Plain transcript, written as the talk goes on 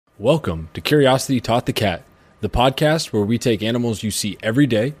Welcome to Curiosity Taught the Cat, the podcast where we take animals you see every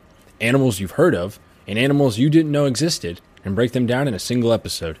day, animals you've heard of, and animals you didn't know existed, and break them down in a single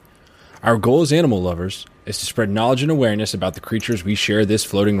episode. Our goal as animal lovers is to spread knowledge and awareness about the creatures we share this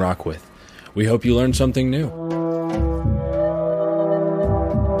floating rock with. We hope you learned something new.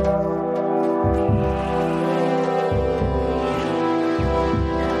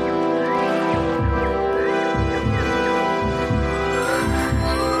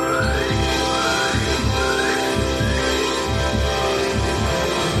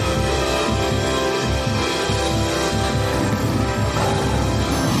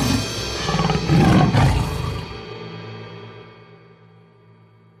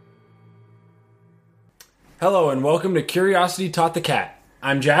 Hello and welcome to Curiosity Taught the Cat.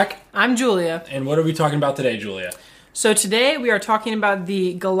 I'm Jack. I'm Julia. And what are we talking about today, Julia? So today we are talking about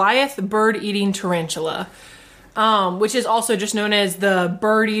the Goliath bird-eating tarantula, which is also just known as the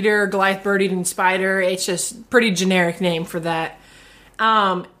bird-eater, Goliath bird-eating spider. It's just pretty generic name for that.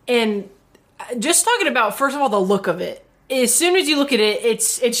 And just talking about, first of all, the look of it. As soon as you look at it,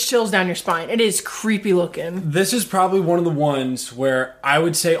 it chills down your spine. It is creepy looking. This is probably one of the ones where I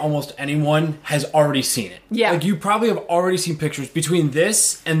would say almost anyone has already seen it. Yeah. Like, you probably have already seen pictures between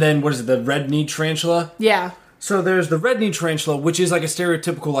this and then, what is it, the red-kneed tarantula? Yeah. So there's the red-kneed tarantula, which is like a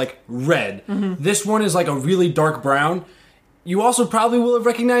stereotypical, like, red. Mm-hmm. This one is like a really dark brown. You also probably will have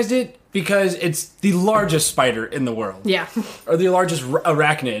recognized it because it's the largest spider in the world. Yeah. Or the largest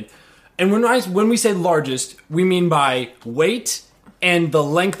arachnid. And when we say largest, we mean by weight and the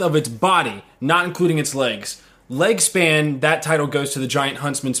length of its body, not including its legs. Leg span, that title goes to the giant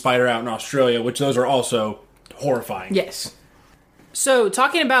huntsman spider out in Australia, which those are also horrifying. Yes. So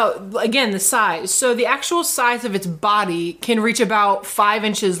talking about, again, the size. So the actual size of its body can reach about 5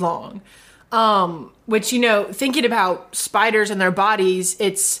 inches long. Which, you know, thinking about spiders and their bodies,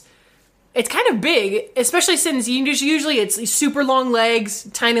 it's kind of big, especially since usually it's super long legs,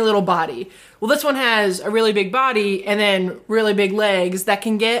 tiny little body. Well, this one has a really big body and then really big legs that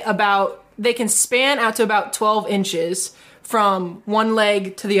they can span out to about 12 inches from one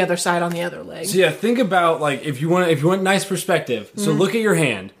leg to the other side on the other leg. So yeah, think about, like, if you want nice perspective. So look at your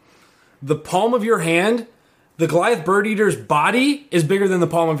hand. The palm of your hand, the Goliath bird eater's body is bigger than the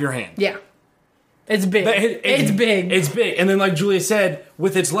palm of your hand. Yeah. It's big. It's big. It's big. And then, like Julia said,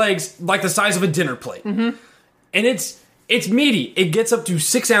 with its legs, like the size of a dinner plate. Mm-hmm. And it's meaty. It gets up to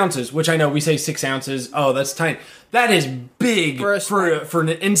 6 ounces, which I know we say 6 ounces. Oh, that's tiny. That is big for an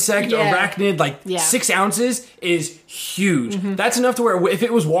insect, arachnid. Like, 6 ounces is huge. Mm-hmm. That's enough to where if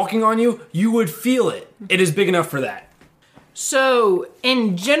it was walking on you, you would feel it. It is big enough for that. So,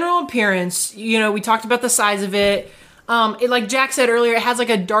 in general appearance, you know, we talked about the size of it. Like Jack said earlier, it has like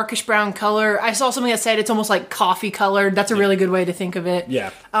a darkish brown color. I saw something that said it's almost like coffee colored. That's a really good way to think of it.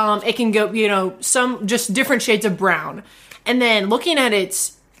 Yeah. It can go, you know, some just different shades of brown. And then looking at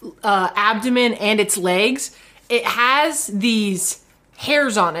its abdomen and its legs, it has these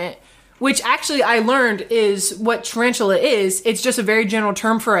hairs on it, which actually I learned is what tarantula is. It's just a very general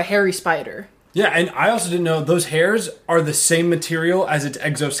term for a hairy spider. Yeah, and I also didn't know those hairs are the same material as its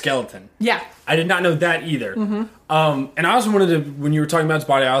exoskeleton. Yeah. I did not know that either. Mm-hmm. And I also wanted to, when you were talking about its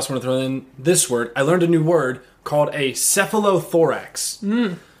body, I also want to throw in this word. I learned a new word called a cephalothorax.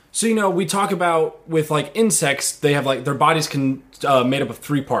 Mm. So, you know, we talk about with, like, insects, they have, like, their bodies made up of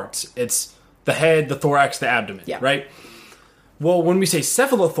 3 parts. It's the head, the thorax, the abdomen, right? Well, when we say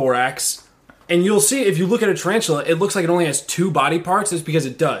cephalothorax, and you'll see if you look at a tarantula, it looks like it only has 2 body parts. It's because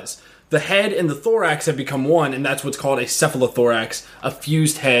it does. The head and the thorax have become one, and that's what's called a cephalothorax, a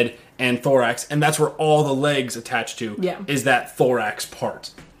fused head and thorax, and that's where all the legs attach to, is that thorax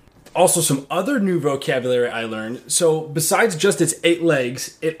part. Also, some other new vocabulary I learned. So, besides just its 8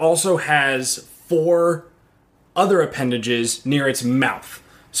 legs, it also has 4 other appendages near its mouth.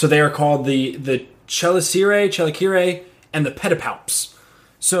 So they are called the chelicerae, and the pedipalps.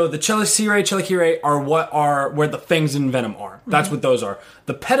 So the chelicerae are where the fangs and venom are. That's what those are.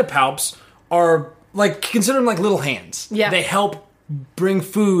 The pedipalps are, like, consider them like little hands. Yeah. They help bring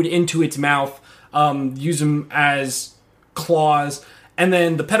food into its mouth, use them as claws. And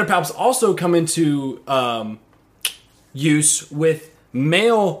then the pedipalps also come into use with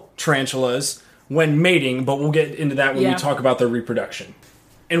male tarantulas when mating, but we'll get into that when we talk about their reproduction.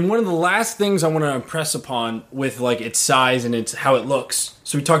 And one of the last things I want to impress upon with, like, its size and its how it looks.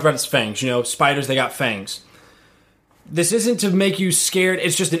 So we talked about its fangs. You know, spiders, they got fangs. This isn't to make you scared.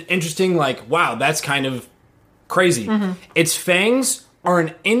 It's just an interesting, like, wow, that's kind of crazy. Mm-hmm. Its fangs are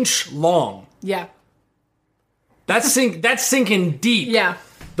 1 inch long. Yeah. That's sinking deep. Yeah.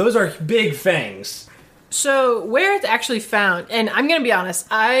 Those are big fangs. So where it's actually found, and I'm gonna be honest,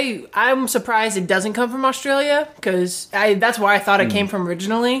 I'm surprised it doesn't come from Australia because that's where I thought it came from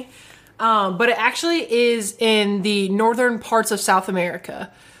originally. But it actually is in the northern parts of South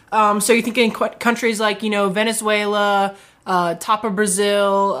America. So you're thinking countries like Venezuela, top of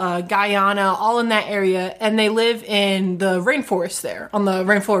Brazil, Guyana, all in that area, and they live in the rainforest there on the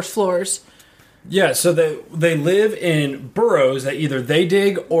rainforest floors. Yeah, so they live in burrows that either they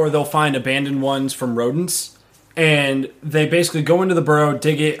dig or they'll find abandoned ones from rodents. And they basically go into the burrow,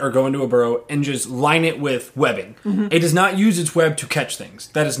 dig it, or go into a burrow and just line it with webbing. Mm-hmm. It does not use its web to catch things.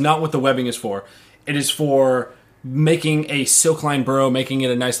 That is not what the webbing is for. It is for making a silk-lined burrow, making it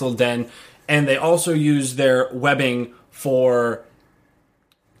a nice little den. And they also use their webbing for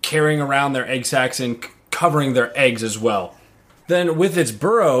carrying around their egg sacs and covering their eggs as well. Then with its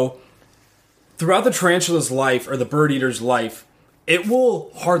burrow, throughout the tarantula's life, or the bird eater's life, it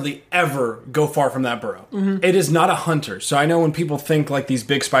will hardly ever go far from that burrow. Mm-hmm. It is not a hunter. So I know when people think like these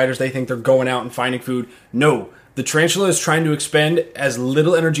big spiders, they think they're going out and finding food. No, the tarantula is trying to expend as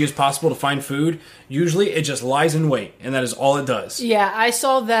little energy as possible to find food. Usually it just lies in wait, and that is all it does. Yeah, I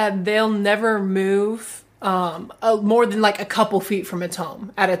saw that they'll never move more than like a couple feet from its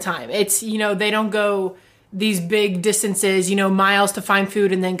home at a time. It's, they don't go these big distances, miles to find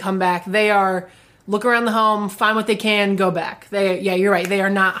food and then come back. They are look around the home, find what they can, go back. You're right. They are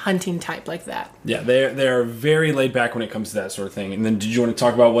not hunting type like that. Yeah, they are very laid back when it comes to that sort of thing. And then did you want to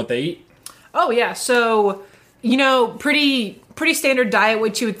talk about what they eat? Oh, yeah. So, pretty standard diet,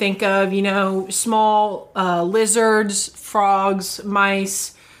 what you would think of, small lizards, frogs,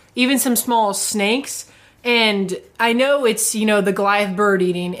 mice, even some small snakes. And I know it's, the Goliath bird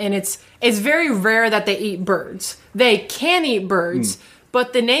eating, and it's very rare that they eat birds. They can eat birds,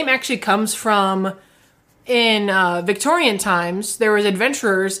 but the name actually comes from, in Victorian times, there was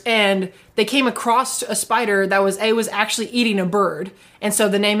adventurers, and they came across a spider that was actually eating a bird. And so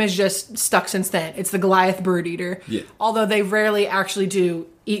the name has just stuck since then. It's the Goliath bird eater. Yeah. Although they rarely actually do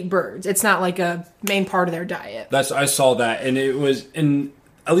eat birds. It's not like a main part of their diet. I saw that, and it was in...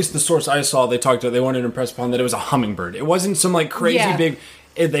 At least the source I saw, they wanted to impress upon that it was a hummingbird. It wasn't some like crazy big.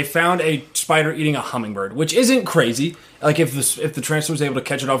 They found a spider eating a hummingbird, which isn't crazy. Like if the tarantula was able to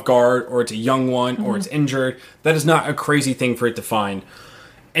catch it off guard, or it's a young one, or it's injured, that is not a crazy thing for it to find.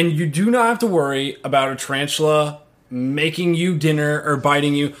 And you do not have to worry about a tarantula making you dinner or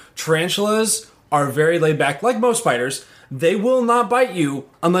biting you. Tarantulas are very laid back, like most spiders. They will not bite you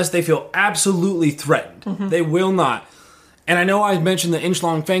unless they feel absolutely threatened. Mm-hmm. They will not. And I know I mentioned the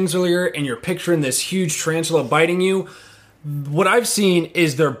inch-long fangs earlier, and you're picturing this huge tarantula biting you. What I've seen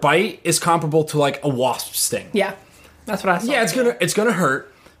is their bite is comparable to like a wasp sting. Yeah, that's what I saw. Yeah, it's gonna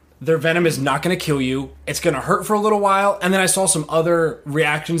hurt. Their venom is not gonna kill you. It's gonna hurt for a little while, and then I saw some other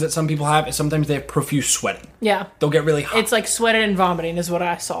reactions that some people have. Is sometimes they have profuse sweating. Yeah, they'll get really hot. It's like sweating and vomiting is what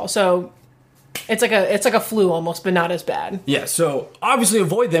I saw. So it's like a flu almost, but not as bad. Yeah. So obviously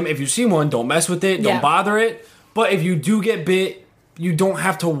avoid them. If you see one, don't mess with it. Don't bother it. But if you do get bit, you don't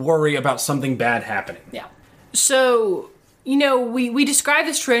have to worry about something bad happening. Yeah. So, we describe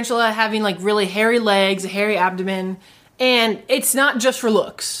this tarantula having like really hairy legs, a hairy abdomen, and it's not just for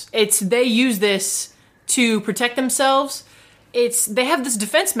looks. They use this to protect themselves. They have this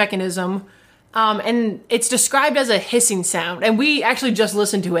defense mechanism, and it's described as a hissing sound. And we actually just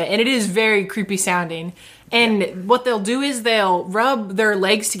listened to it, and it is very creepy sounding. And what they'll do is they'll rub their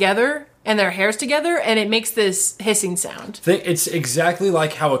legs together and their hairs together, and it makes this hissing sound. It's exactly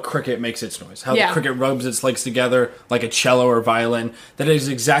like how a cricket makes its noise. How the cricket rubs its legs together like a cello or violin. That is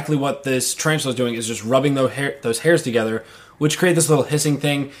exactly what this tarantula is doing, is just rubbing those hairs together, which create this little hissing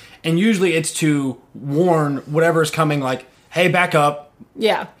thing. And usually it's to warn whatever is coming, like, hey, back up.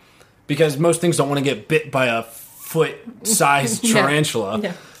 Yeah. Because most things don't want to get bit by a foot-sized tarantula.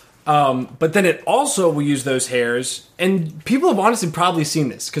 Yeah. But then it also will use those hairs, and people have honestly probably seen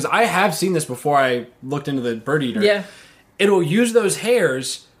this, because I have seen this before I looked into the bird eater. Yeah. It'll use those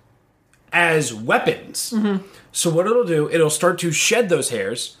hairs as weapons. Mm-hmm. So what it'll do, it'll start to shed those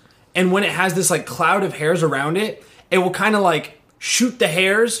hairs, and when it has this like cloud of hairs around it, it will kind of like shoot the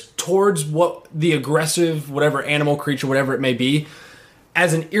hairs towards what the aggressive, whatever animal, creature, whatever it may be,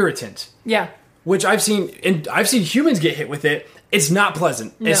 as an irritant. Yeah. Which I've seen humans get hit with it. It's not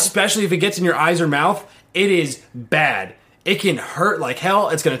pleasant, especially if it gets in your eyes or mouth. It is bad. It can hurt like hell.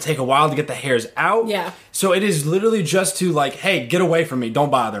 It's going to take a while to get the hairs out. Yeah. So it is literally just to like, hey, get away from me. Don't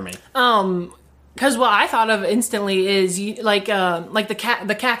bother me. Because what I thought of instantly is like the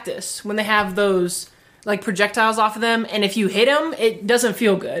cactus, when they have those like projectiles off of them, and if you hit them, it doesn't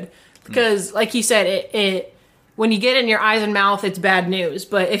feel good because, like you said, when you get it in your eyes and mouth, it's bad news.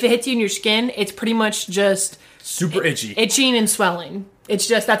 But if it hits you in your skin, it's pretty much just super itchy. Itching and swelling. It's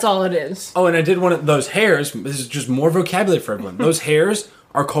just, that's all it is. Oh, and I did one of those hairs. This is just more vocabulary for everyone. Those hairs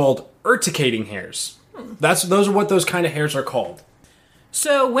are called urticating hairs. Those are what those kind of hairs are called.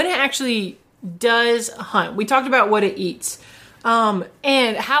 So when it actually does hunt, we talked about what it eats.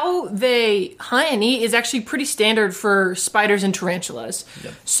 And how they hunt and eat is actually pretty standard for spiders and tarantulas.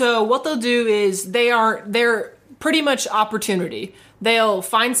 Yep. So what they'll do is they're pretty much opportunity. They'll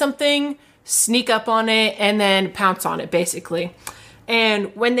find something, sneak up on it, and then pounce on it, basically.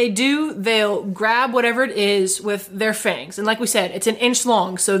 And when they do, they'll grab whatever it is with their fangs. And like we said, it's an inch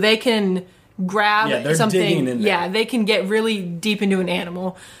long, so they can grab they're something. Digging in there. Yeah, they can get really deep into an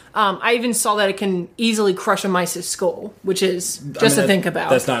animal. I even saw that it can easily crush a mice's skull, which is just to think about.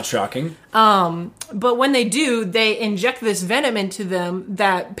 That's not shocking. But when they do, they inject this venom into them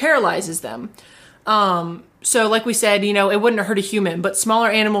that paralyzes them. So like we said, it wouldn't hurt a human, but smaller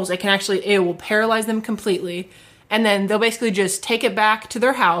animals, it will paralyze them completely. And then they'll basically just take it back to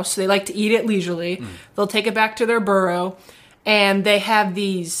their house. They like to eat it leisurely. They'll take it back to their burrow, and they have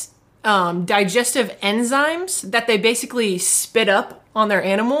these digestive enzymes that they basically spit up on their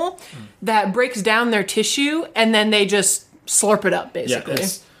animal that breaks down their tissue, and then they just slurp it up, basically. Yeah,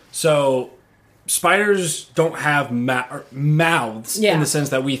 so spiders don't have mouths in the sense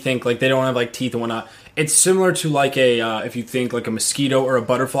that we think, like they don't have like teeth and whatnot. It's similar to like if you think like a mosquito or a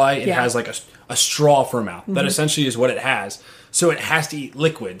butterfly, it has like a straw for a mouth. That essentially is what it has. So it has to eat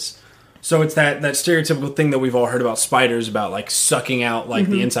liquids. So it's that stereotypical thing that we've all heard about spiders, about like sucking out like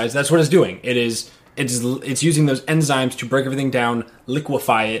the insides. That's what it's doing. It's using those enzymes to break everything down,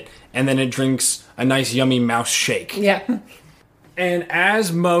 liquefy it, and then it drinks a nice yummy mouse shake. Yeah. And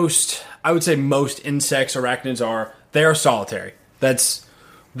as I would say most insects, arachnids are, they are solitary.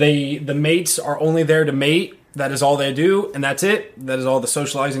 The mates are only there to mate. That is all they do, and that's it. That is all the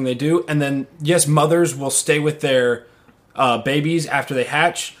socializing they do. And then, yes, mothers will stay with their babies after they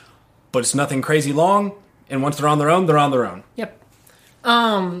hatch, but it's nothing crazy long. And once they're on their own, they're on their own. Yep.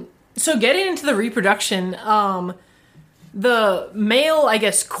 So getting into the reproduction, the male, I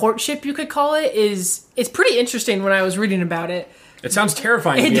guess, courtship, you could call it, it's pretty interesting when I was reading about it. It sounds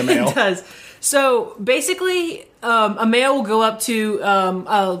terrifying to be a male. It does. So basically, a male will go up to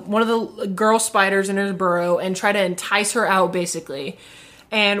one of the girl spiders in her burrow and try to entice her out, basically.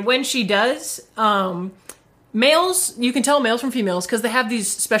 And when she does, males, you can tell males from females because they have these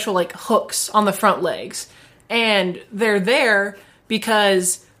special like hooks on the front legs. And they're there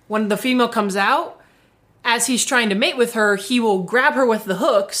because when the female comes out, as he's trying to mate with her, he will grab her with the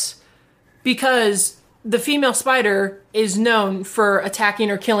hooks because the female spider is known for attacking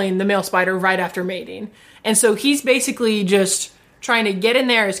or killing the male spider right after mating. And so he's basically just trying to get in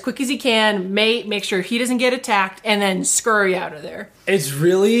there as quick as he can, mate, make sure he doesn't get attacked, and then scurry out of there. It's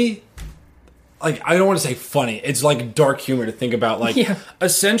really, like, I don't want to say funny. It's like dark humor to think about. Like,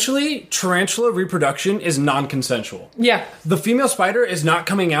 essentially, tarantula reproduction is non-consensual. Yeah. The female spider is not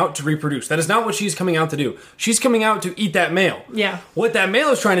coming out to reproduce. That is not what she's coming out to do. She's coming out to eat that male. Yeah. What that male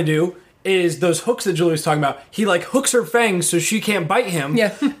is trying to do is those hooks that Julie was talking about. He like hooks her fangs so she can't bite him.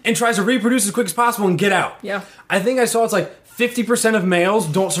 Yeah. And tries to reproduce as quick as possible and get out. Yeah. I think I saw it's like 50% of males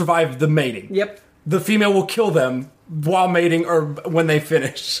don't survive the mating. Yep. The female will kill them while mating or when they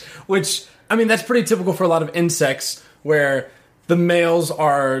finish. Which, I mean, that's pretty typical for a lot of insects where the males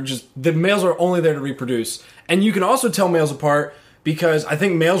are only there to reproduce. And you can also tell males apart because I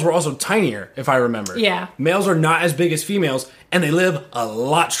think males were also tinier, if I remember. Yeah. Males are not as big as females, and they live a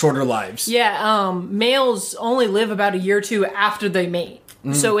lot shorter lives. Yeah, males only live about a year or two after they mate.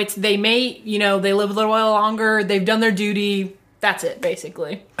 So they mate, they live a little while longer, they've done their duty, that's it,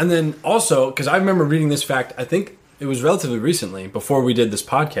 basically. And then also, because I remember reading this fact, I think it was relatively recently, before we did this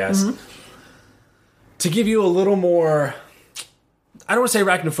podcast, to give you a little more, I don't want to say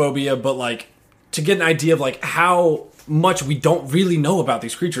arachnophobia, but like, to get an idea of like how much we don't really know about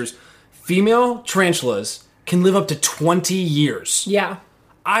these creatures. Female tarantulas can live up to 20 years. Yeah.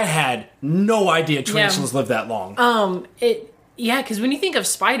 I had no idea tarantulas live that long. Because when you think of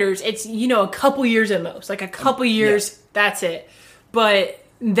spiders, it's, a couple years at most. Like a couple years, that's it. But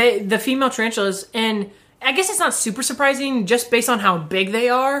the female tarantulas, and I guess it's not super surprising just based on how big they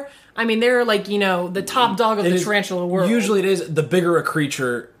are. I mean, they're like, the top dog of the tarantula world. Usually it is, the bigger a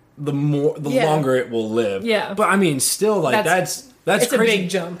creature, the longer it will live. Yeah. But I mean, still, like, that's it's crazy. A big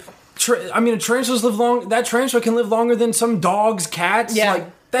jump. Tarantulas live long. That tarantula can live longer than some dogs, cats. Yeah.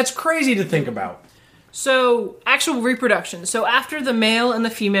 Like, that's crazy to think about. So, actual reproduction. So, after the male and the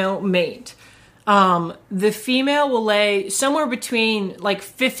female mate, The female will lay somewhere between like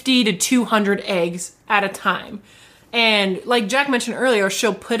 50 to 200 eggs at a time. And like Jack mentioned earlier,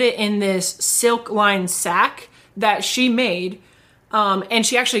 she'll put it in this silk-lined sack that she made, and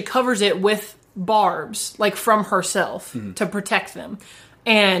she actually covers it with barbs, like from herself, to protect them.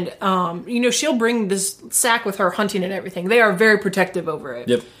 And, she'll bring this sack with her hunting and everything. They are very protective over it.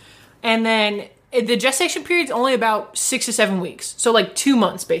 Yep. And then the gestation period is only about 6 to 7 weeks. So like 2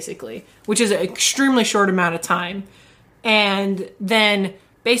 months, basically, which is an extremely short amount of time. And then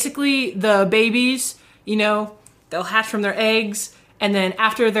basically the babies, they'll hatch from their eggs. And then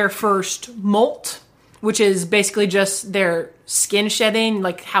after their first molt, which is basically just their skin shedding,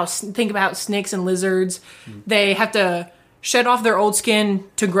 like think about snakes and lizards, they have to shed off their old skin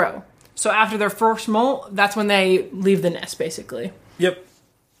to grow. So after their first molt, that's when they leave the nest, basically. Yep.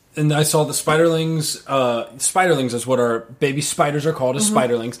 And I saw the spiderlings. Spiderlings is what our baby spiders are called, as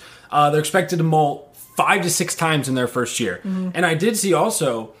spiderlings. They're expected to molt 5 to 6 times in their first year. And I did see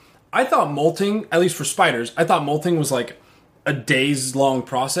also, I thought molting, at least for spiders, I thought molting was like a days-long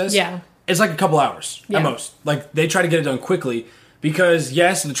process. Yeah. It's like a couple hours at most. Like, they try to get it done quickly because,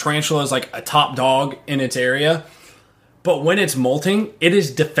 yes, the tarantula is like a top dog in its area. But when it's molting, it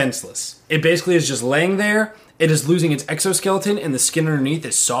is defenseless. It basically is just laying there. It is losing its exoskeleton, and the skin underneath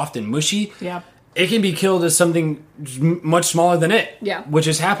is soft and mushy. Yeah. It can be killed as something much smaller than it. Yeah. Which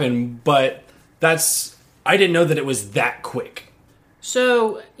has happened, but I didn't know that it was that quick.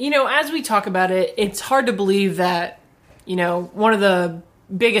 So, as we talk about it, it's hard to believe that, one of the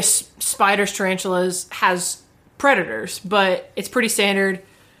biggest spiders, tarantulas, has predators, but it's pretty standard.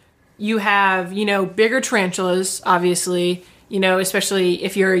 You have, bigger tarantulas, obviously, especially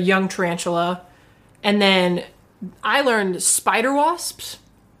if you're a young tarantula. And then I learned spider wasps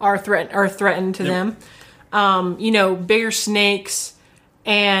are threatened to them. Bigger snakes,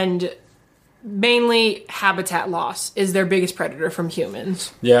 and mainly habitat loss is their biggest predator from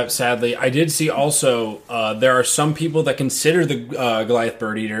humans. Yeah, sadly. I did see also there are some people that consider the Goliath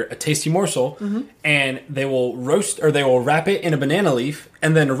bird eater a tasty morsel, and they will wrap it in a banana leaf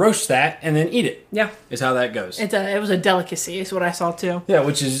and then roast that and then eat it. Yeah. Is how that goes. It was a delicacy, is what I saw too. Yeah,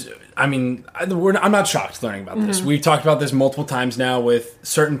 which is, I'm not shocked learning about this. We've talked about this multiple times now with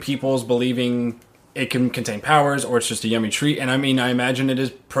certain people's believing it can contain powers or it's just a yummy treat. And I imagine it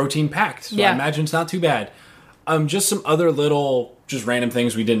is protein packed. So I imagine it's not too bad. Just some other little, just random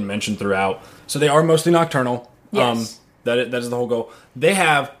things we didn't mention throughout. So they are mostly nocturnal. Yes. That is the whole goal. They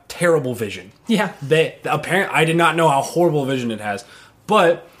have terrible vision. Yeah. I did not know how horrible vision it has.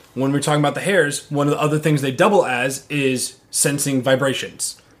 But when we're talking about the hares, one of the other things they double as is sensing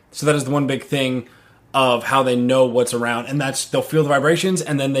vibrations. So that is the one big thing of how they know what's around. And that's, they'll feel the vibrations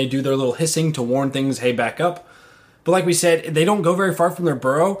and then they do their little hissing to warn things, hey, back up. But like we said, they don't go very far from their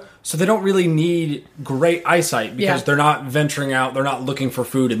burrow, so they don't really need great eyesight because they're not venturing out, they're not looking for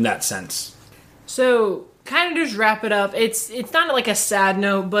food in that sense. So, kind of just wrap it up. It's not like a sad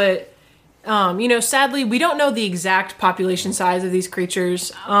note, but sadly, we don't know the exact population size of these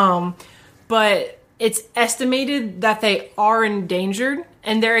creatures, but it's estimated that they are endangered,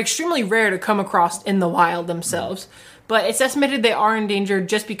 and they're extremely rare to come across in the wild themselves. But it's estimated they are endangered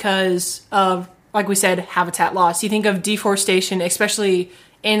just because of, like we said, habitat loss. You think of deforestation, especially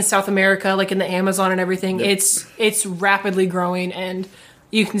in South America, like in the Amazon and everything. Yep. It's rapidly growing, and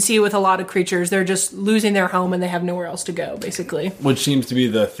you can see with a lot of creatures, they're just losing their home and they have nowhere else to go, basically. Which seems to be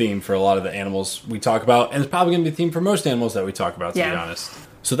the theme for a lot of the animals we talk about, and it's probably going to be the theme for most animals that we talk about, to be honest.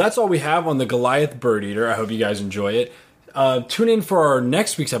 So that's all we have on the Goliath bird eater. I hope you guys enjoy it. Tune in for our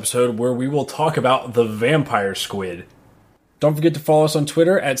next week's episode where we will talk about the vampire squid. Don't forget to follow us on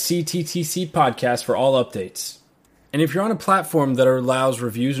Twitter at CTTC Podcast for all updates. And if you're on a platform that allows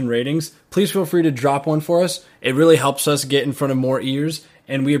reviews and ratings, please feel free to drop one for us. It really helps us get in front of more ears,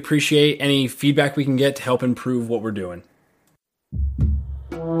 and we appreciate any feedback we can get to help improve what we're doing.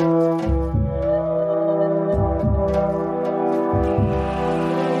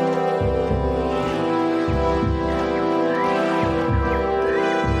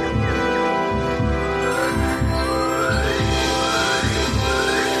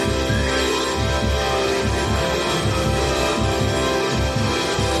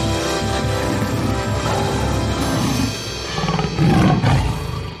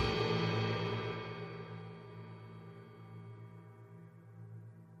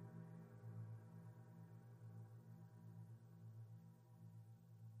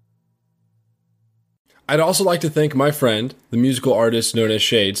 I'd also like to thank my friend, the musical artist known as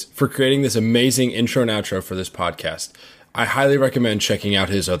Shades, for creating this amazing intro and outro for this podcast. I highly recommend checking out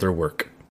his other work.